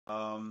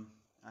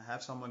I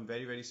have someone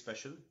very, very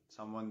special,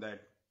 someone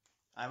that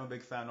I'm a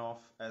big fan of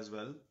as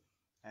well,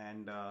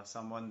 and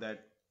someone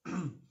that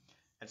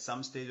at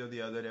some stage or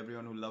the other,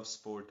 everyone who loves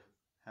sport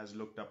has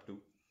looked up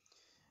to.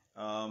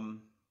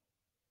 Um,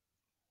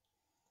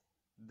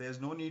 there's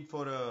no need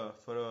for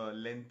a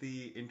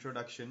lengthy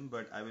introduction,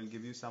 but I will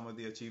give you some of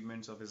the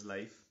achievements of his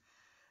life.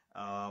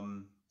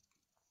 Um,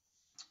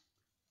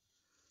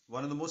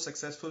 One of the most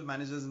successful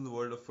managers in the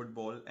world of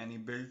football, and he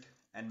built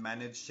and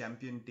managed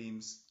champion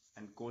teams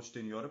and coached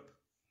in Europe.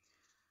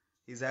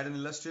 He's had an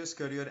illustrious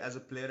career as a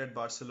player at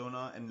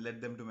Barcelona and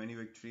led them to many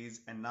victories,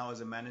 and now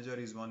as a manager,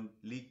 he's won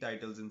league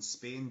titles in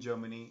Spain,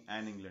 Germany,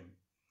 and England.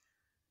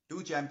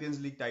 Two Champions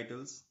League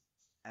titles,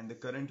 and the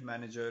current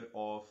manager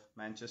of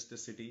Manchester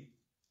City.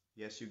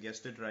 Yes, you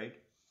guessed it right.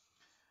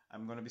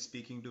 I'm going to be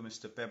speaking to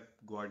Mr. Pep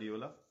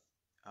Guardiola.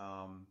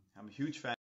 I'm a huge fan.